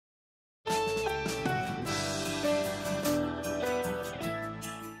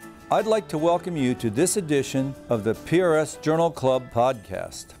I'd like to welcome you to this edition of the PRS Journal Club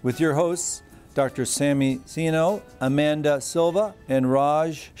podcast with your hosts, Dr. Sammy, Sinno, Amanda Silva, and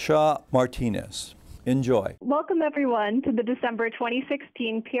Raj Sawh-Martinez. Enjoy. Welcome, everyone, to the December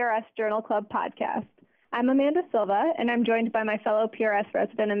 2016 PRS Journal Club podcast. I'm Amanda Silva, and I'm joined by my fellow PRS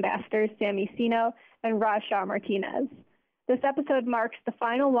resident ambassadors, Sammy, Sinno, and Raj Sawh-Martinez. This episode marks the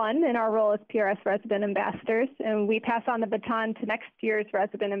final one in our role as PRS resident ambassadors, and we pass on the baton to next year's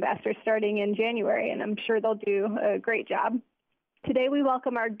resident ambassadors starting in January, and I'm sure they'll do a great job. Today, we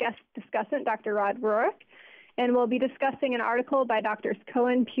welcome our guest discussant, Dr. Rohrich, and we'll be discussing an article by Drs.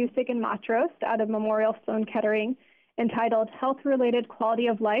 Cohen, Pusick, and Matros out of Memorial Sloan Kettering entitled Health-Related Quality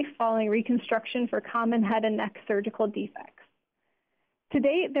of Life Following Reconstruction for Common Head and Neck Surgical Defects. To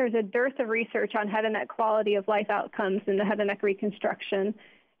date, there's a dearth of research on head and neck quality of life outcomes in the head and neck reconstruction,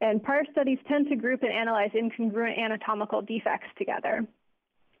 and prior studies tend to group and analyze incongruent anatomical defects together.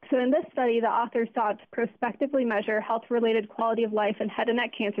 So in this study, the authors sought to prospectively measure health-related quality of life in head and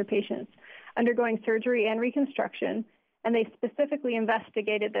neck cancer patients undergoing surgery and reconstruction, and they specifically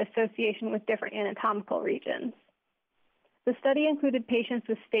investigated the association with different anatomical regions. The study included patients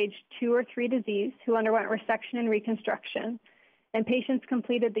with stage 2 or 3 disease who underwent resection and reconstruction, and patients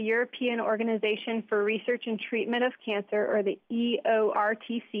completed the European Organization for Research and Treatment of Cancer, or the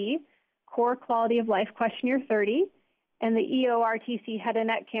EORTC, Core Quality of Life Questionnaire 30, and the EORTC Head and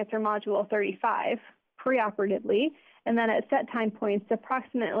Neck Cancer Module 35, preoperatively, and then at set time points,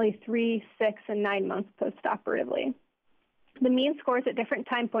 approximately 3, 6, and 9 months postoperatively. The mean scores at different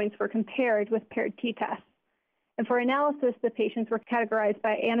time points were compared with paired t-tests. And for analysis, the patients were categorized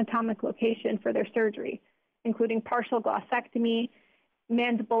by anatomic location for their surgery, including partial glossectomy,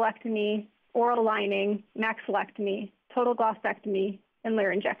 mandibulectomy, oral lining, maxillectomy, total glossectomy, and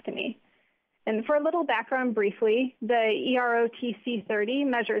laryngectomy. And for a little background briefly, the EROTC 30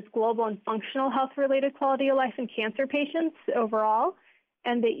 measures global and functional health-related quality of life in cancer patients overall,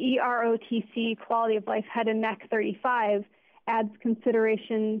 and the EROTC quality of life head and neck 35 adds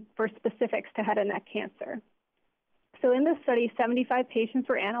consideration for specifics to head and neck cancer. So in this study, 75 patients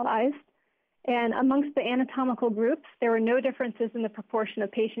were analyzed, and amongst the anatomical groups, there were no differences in the proportion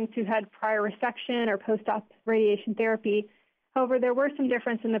of patients who had prior resection or post-op radiation therapy. However, there were some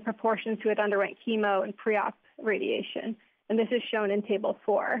difference in the proportions who had underwent chemo and pre-op radiation, and this is shown in Table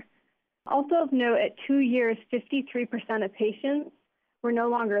 4. Also of note, at 2 years, 53% of patients were no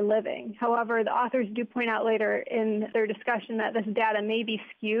longer living. However, the authors do point out later in their discussion that this data may be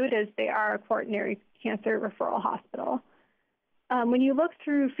skewed as they are a quaternary cancer referral hospital. When you look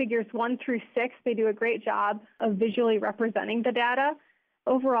through figures 1 through 6, they do a great job of visually representing the data.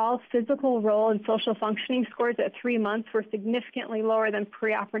 Overall, physical role and social functioning scores at 3 months were significantly lower than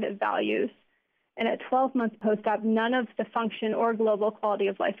preoperative values. And at 12 months post-op, none of the function or global quality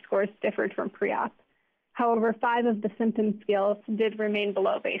of life scores differed from pre-op. However, 5 of the symptom scales did remain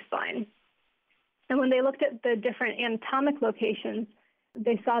below baseline. And when they looked at the different anatomic locations,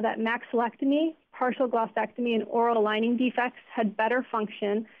 they saw that maxillectomy, partial glossectomy, and oral lining defects had better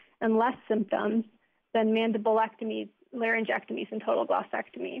function and less symptoms than mandibulectomy, laryngectomies, and total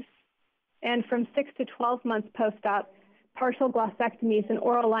glossectomies. And from 6 to 12 months post-op, partial glossectomies and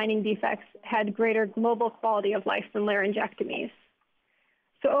oral lining defects had greater global quality of life than laryngectomies.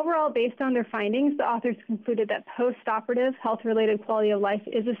 So overall, based on their findings, the authors concluded that post-operative health-related quality of life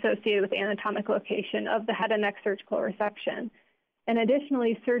is associated with anatomic location of the head and neck surgical resection. And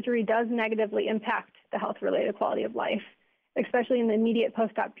additionally, surgery does negatively impact the health-related quality of life, especially in the immediate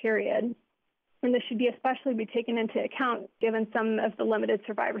post-op period. And this should especially be taken into account given some of the limited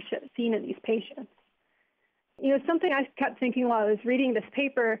survivorship seen in these patients. You know, something I kept thinking while I was reading this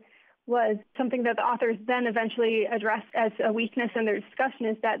paper was something that the authors then eventually addressed as a weakness in their discussion,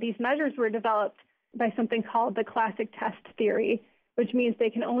 is that these measures were developed by something called the classic test theory, which means they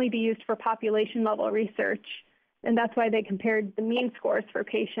can only be used for population-level research. And that's why they compared the mean scores for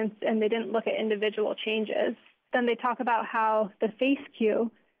patients and they didn't look at individual changes. Then they talk about how the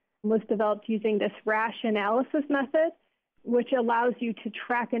FACE-Q was developed using this rash analysis method, which allows you to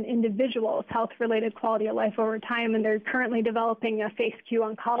track an individual's health-related quality of life over time. And they're currently developing a FACE-Q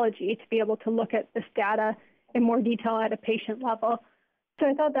oncology to be able to look at this data in more detail at a patient level. So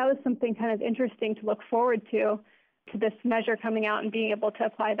I thought that was something kind of interesting to look forward to this measure coming out and being able to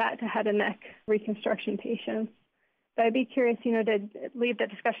apply that to head and neck reconstruction patients. But I'd be curious, to leave the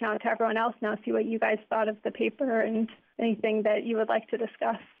discussion out to everyone else now, see what you guys thought of the paper and anything that you would like to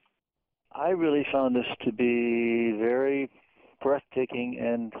discuss. I really found this to be very breathtaking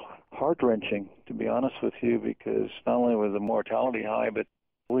and heart-wrenching, to be honest with you, because not only was the mortality high, but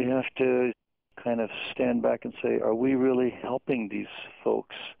we have to kind of stand back and say, are we really helping these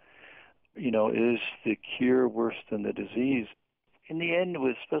folks? Is the cure worse than the disease? In the end,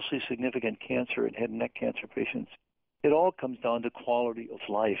 with especially significant cancer and head and neck cancer patients, it all comes down to quality of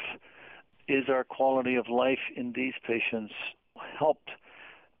life. Is our quality of life in these patients helped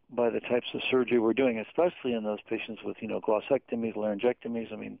by the types of surgery we're doing, especially in those patients with, glossectomies,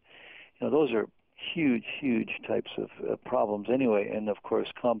 laryngectomies? I mean, those are huge, huge types of problems anyway. And, of course,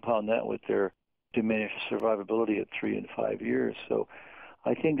 compound that with their diminished survivability at 3 and 5 years. So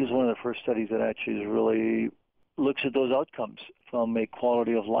I think this is one of the first studies that actually really looks at those outcomes from a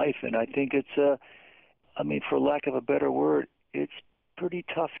quality of life. And I think it's, for lack of a better word, it's pretty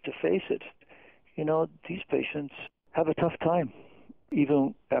tough to face it. These patients have a tough time,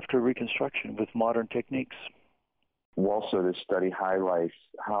 even after reconstruction with modern techniques. Also, this study highlights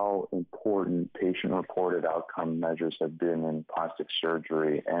how important patient-reported outcome measures have been in plastic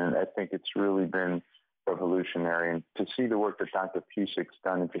surgery, and I think it's really been revolutionary. And to see the work that Dr. Pusik's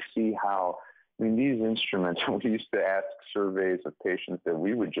done and to see how, these instruments, we used to ask surveys of patients that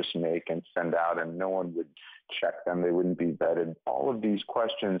we would just make and send out, and no one would check them. They wouldn't be vetted. All of these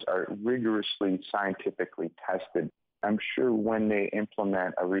questions are rigorously scientifically tested. I'm sure when they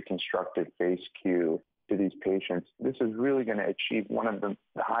implement a reconstructed face Q to these patients, this is really going to achieve one of the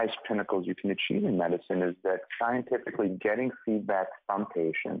highest pinnacles you can achieve in medicine, is that scientifically getting feedback from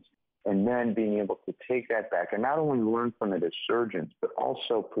patients and then being able to take that back and not only learn from it as surgeons, but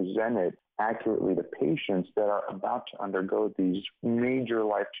also present it accurately to patients that are about to undergo these major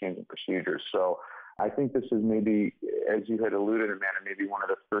life-changing procedures. So I think this is maybe, as you had alluded, Amanda, maybe one of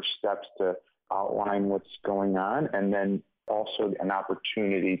the first steps to outline what's going on, and then also an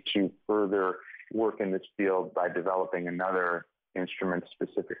opportunity to further work in this field by developing another instrument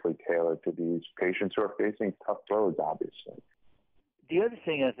specifically tailored to these patients who are facing tough roads, obviously. The other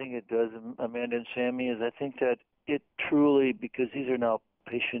thing I think it does, Amanda and Sammy, is I think that it truly, because these are now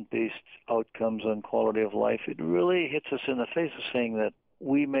patient-based outcomes on quality of life, it really hits us in the face of saying that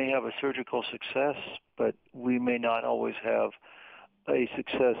we may have a surgical success, but we may not always have a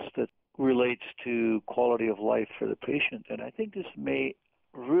success that relates to quality of life for the patient. And I think this may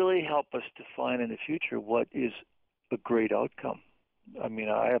really help us define in the future what is a great outcome.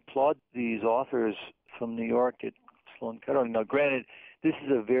 I applaud these authors from New York at Sloan Kettering. Now, granted, this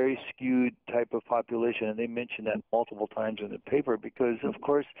is a very skewed type of population, and they mention that multiple times in the paper because, of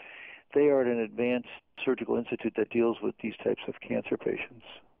course, they are at an advanced surgical institute that deals with these types of cancer patients.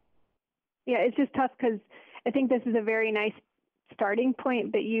 Yeah, it's just tough because I think this is a very nice starting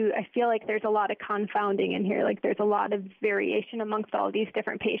point, but I feel like there's a lot of confounding in here. Like there's a lot of variation amongst all these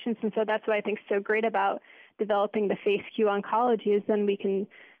different patients. And so that's what I think is so great about developing the FACE-Q oncology is then we can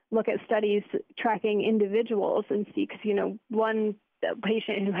look at studies tracking individuals and see, because, one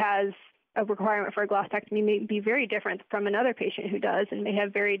patient who has a requirement for a glossectomy may be very different from another patient who does and may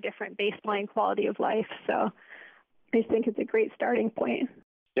have very different baseline quality of life. So I just think it's a great starting point.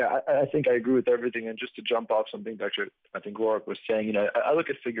 Yeah, I think I agree with everything. And just to jump off something Dr. Rohrich was saying, I look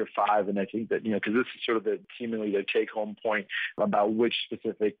at Figure 5 and I think that, because this is sort of seemingly the take-home point about which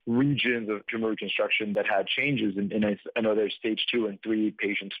specific regions of tumor reconstruction that had changes. And I know there's stage 2 and 3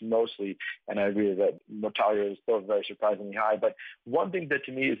 patients mostly, and I agree that mortality is still very surprisingly high. But one thing that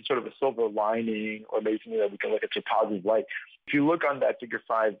to me is sort of a silver lining, or maybe something that we can look at to positive light. If you look on that Figure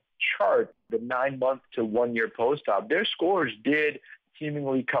 5 chart, the 9-month to 1-year post-op, their scores did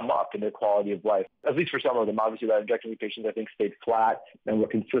seemingly come up in their quality of life, at least for some of them. Obviously, laryngectomy patients, I think, stayed flat and were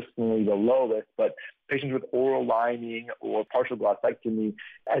consistently the lowest, but patients with oral lining or partial glossectomy,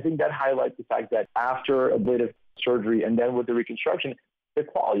 I think that highlights the fact that after ablative surgery and then with the reconstruction, the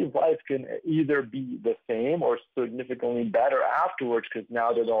quality of life can either be the same or significantly better afterwards because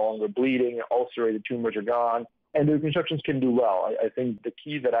now they're no longer bleeding, ulcerated tumors are gone, and the reconstructions can do well. I think the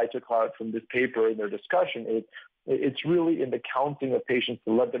key that I took out from this paper in their discussion is it's really in the counting of patients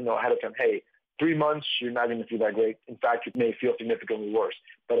to let them know ahead of time, hey, 3 months, you're not going to feel that great. In fact, you may feel significantly worse.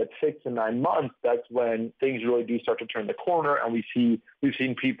 But at 6 and 9 months, that's when things really do start to turn the corner. And we've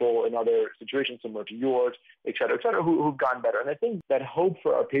seen people in other situations similar to yours, et cetera, who've gotten better. And I think that hope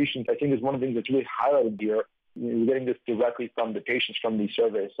for our patients, I think, is one of the things that's really highlighted here. You're getting this directly from the patients from these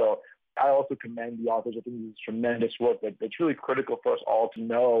surveys. So I also commend the authors. I think this is tremendous work that's really critical for us all to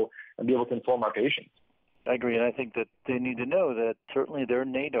know and be able to inform our patients. I agree, and I think that they need to know that certainly their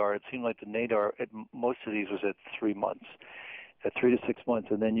nadir, it seemed like the nadir at most of these was at 3 months, at 3 to 6 months,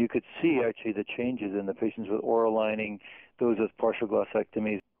 and then you could see actually the changes in the patients with oral lining, those with partial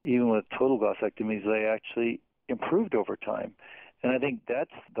glossectomies, even with total glossectomies, they actually improved over time. And I think that's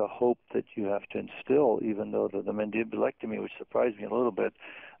the hope that you have to instill, even though the mandibulectomy, which surprised me a little bit,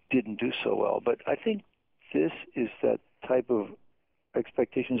 didn't do so well. But I think this is that type of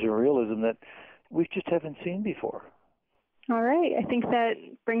expectations and realism that we just haven't seen before. All right. I think that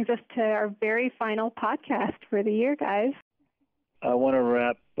brings us to our very final podcast for the year, guys. I want to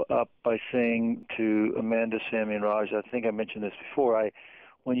wrap up by saying to Amanda, Sammy, and Raj, I think I mentioned this before,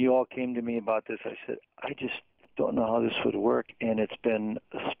 when you all came to me about this, I said, I just don't know how this would work, and it's been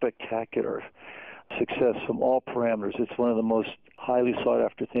a spectacular success from all parameters. It's one of the most highly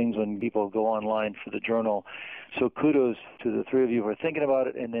sought-after things when people go online for the journal. So kudos to the three of you for thinking about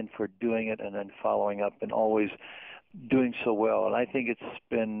it and then for doing it and then following up and always doing so well. And I think it's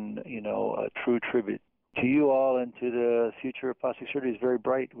been, a true tribute to you all and to the future of plastic surgery is very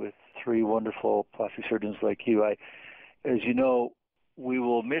bright with three wonderful plastic surgeons like you. As you know, we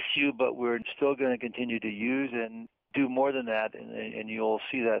will miss you, but we're still going to continue to use and do more than that, and you'll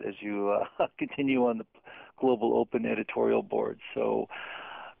see that as you continue on the Global Open editorial board. So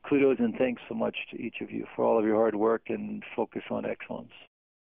kudos and thanks so much to each of you for all of your hard work and focus on excellence.